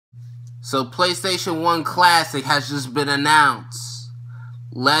So PlayStation 1 Classic has just been announced.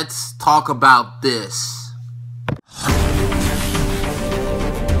 Let's talk about this.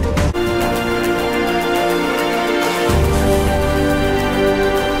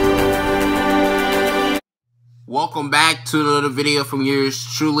 Welcome back to another video from yours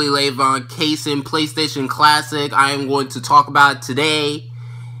truly, Levon Casing, PlayStation Classic. I am going to talk about it today.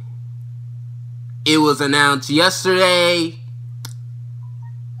 It was announced yesterday.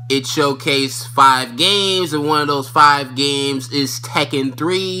 It showcased 5 games, and one of those 5 games is Tekken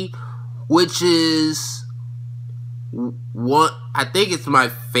 3, which is what I think it's my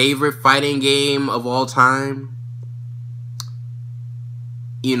favorite fighting game of all time.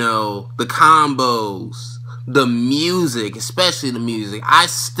 You know, the combos, the music, especially the music. I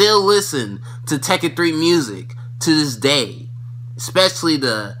still listen to Tekken 3 music to this day, especially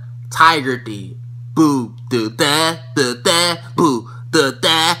the Tiger theme. Boo, da da da da, boo, da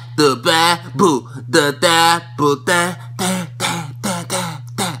da da ba, boo, da da boo da da da da da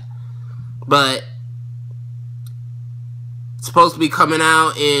da. But it's supposed to be coming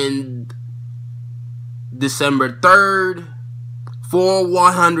out in December 3rd for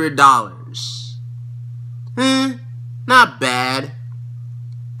 $100. Not bad.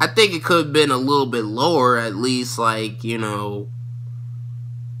 I think it could have been a little bit lower, at least like, you know,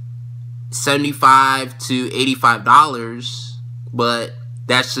 $75 to $85, but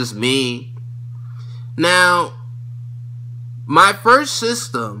that's just me. Now, my first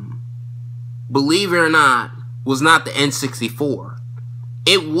system, believe it or not, was not the N64.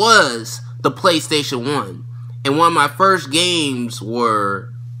 It was the PlayStation 1. And one of my first games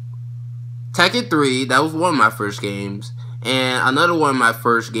were Tekken 3, that was one of my first games. And another one of my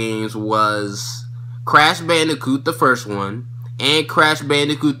first games was Crash Bandicoot, the first one. And Crash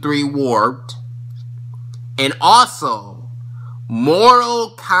Bandicoot 3 Warped. And also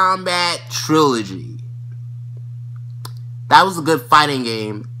Mortal Kombat Trilogy. That was a good fighting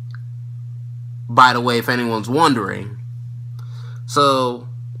game, by the way, if anyone's wondering. So,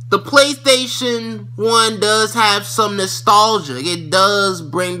 the PlayStation 1 does have some nostalgia. It does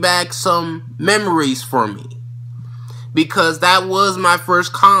bring back some memories for me, because that was my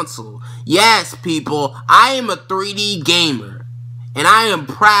first console. Yes, people, I am a 3D gamer. And I am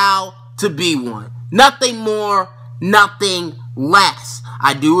proud to be one. Nothing more, nothing less.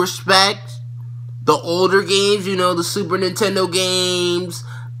 I do respect the older games, you know, the Super Nintendo games,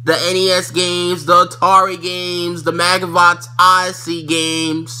 the NES games, the Atari games, the Magnavox Odyssey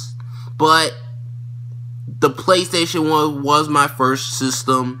games. But the PlayStation 1 was my first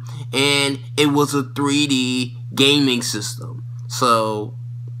system, and it was a 3D gaming system. So,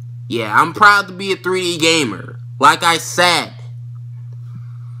 yeah, I'm proud to be a 3D gamer. Like I said.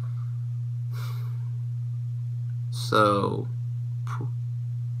 So,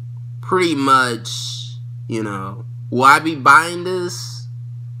 pretty much, you know, will I be buying this?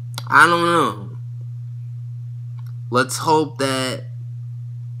 I don't know. Let's hope that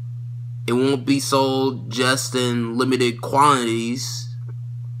it won't be sold just in limited quantities.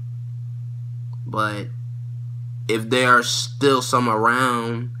 But if there are still some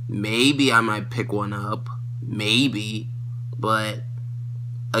around, maybe I might pick one up. Maybe. But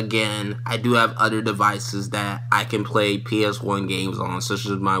again, I do have other devices that I can play PS1 games on, such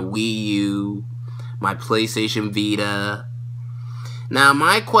as my Wii U, my PlayStation Vita. Now,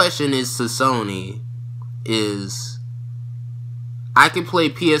 my question is to Sony is, I can play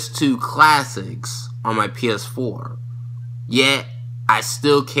PS2 classics on my PS4, yet I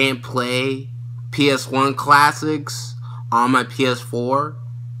still can't play PS1 classics on my PS4?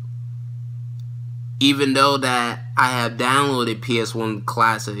 Even though that I have downloaded PS1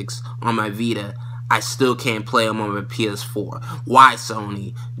 classics on my Vita, I still can't play them on my PS4. Why,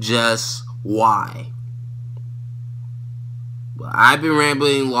 Sony? Just why? But I've been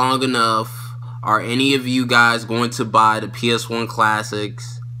rambling long enough. Are any of you guys going to buy the PS1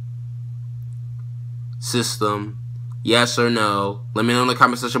 classics system? Yes or no? Let me know in the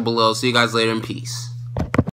comment section below. See you guys later, and peace.